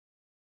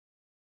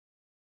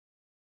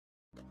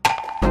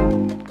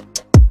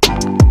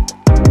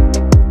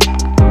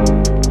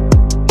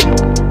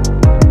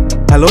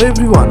Hello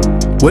everyone,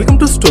 welcome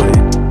to Story.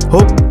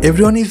 Hope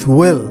everyone is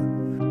well.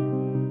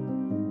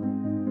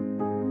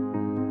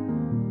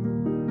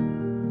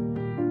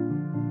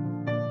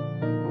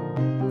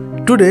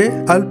 Today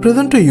I'll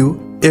present to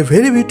you a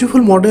very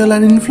beautiful model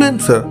and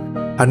influencer.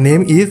 Her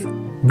name is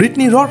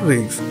Britney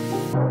Rodriguez.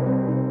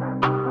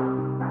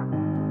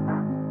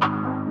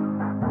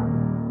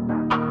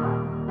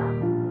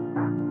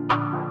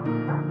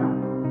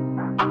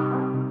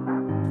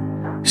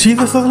 She is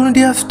a social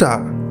media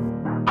star.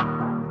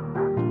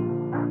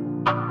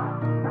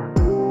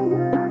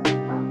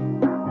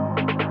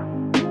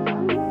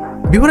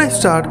 Before I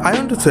start, I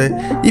want to say,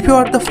 if you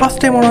are the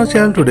first time on our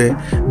channel today,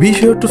 be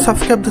sure to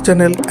subscribe the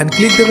channel and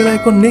click the bell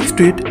icon next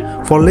to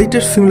it for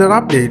latest similar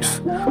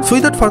updates. So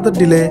without further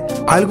delay,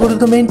 I'll go to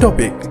the main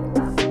topic.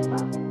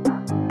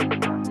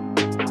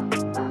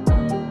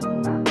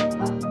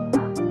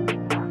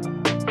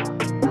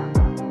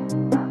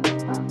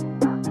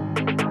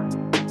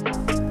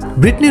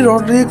 Britney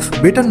Rodriguez,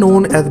 better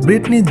known as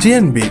Britney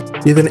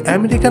GNB, is an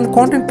American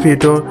content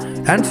creator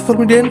and social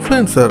media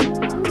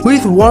influencer who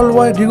is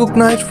worldwide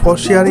recognized for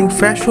sharing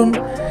fashion,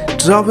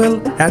 travel,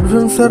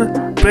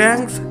 adventure,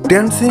 pranks,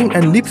 dancing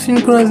and lip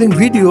synchronizing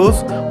videos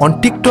on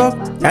TikTok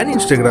and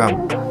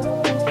Instagram.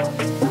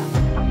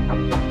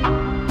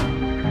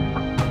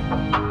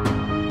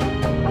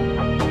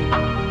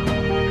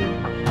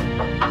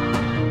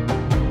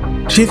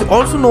 She is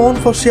also known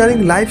for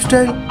sharing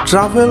lifestyle,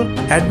 travel,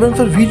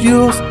 adventure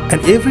videos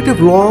and everyday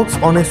vlogs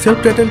on a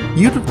self-titled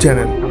YouTube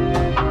channel.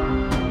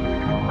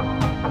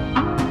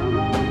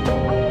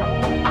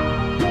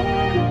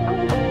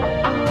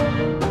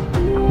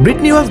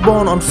 Britney was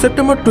born on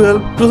September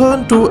 12,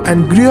 2002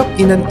 and grew up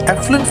in an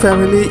affluent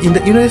family in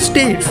the United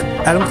States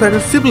alongside her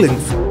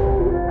siblings.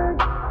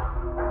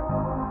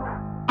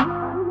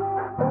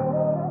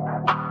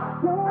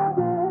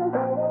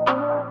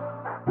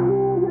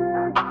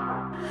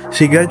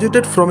 She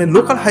graduated from a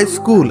local high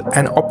school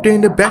and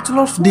obtained a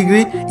bachelor's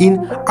degree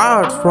in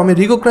arts from a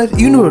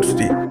recognized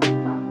university.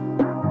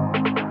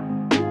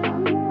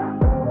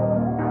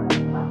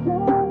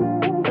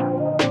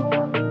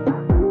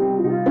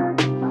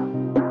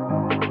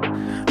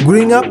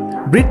 Growing up,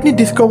 Britney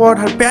discovered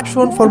her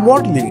passion for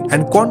modeling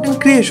and content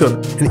creation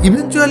and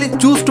eventually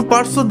chose to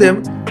pursue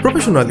them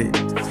professionally.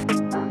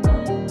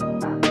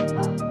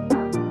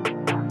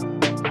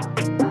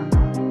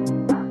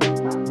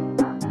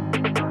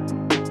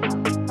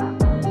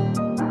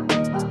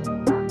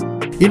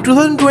 In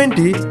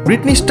 2020,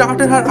 Britney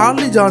started her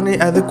early journey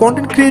as a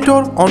content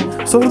creator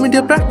on social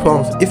media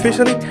platforms,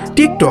 especially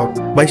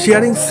TikTok, by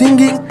sharing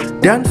singing,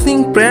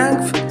 dancing,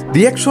 pranks,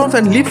 reactions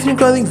and lip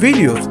synchronizing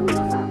videos.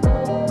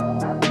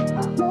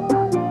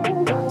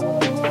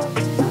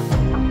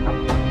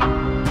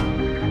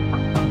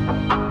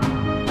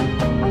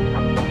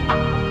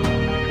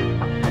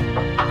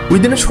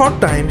 Within a short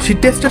time, she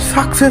tasted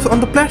success on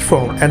the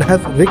platform and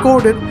has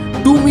recorded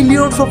 2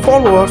 million of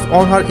followers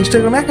on her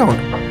Instagram account.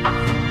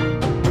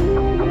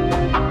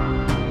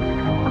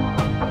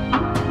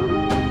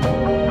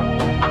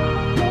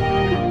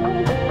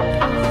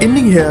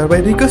 Ending here by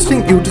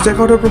requesting you to check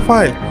out her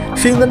profile.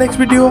 See you in the next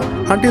video.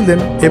 Until then,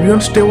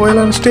 everyone stay well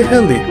and stay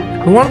healthy.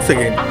 And once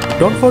again,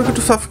 don't forget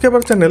to subscribe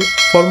our channel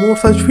for more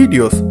such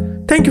videos.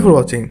 Thank you for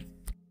watching.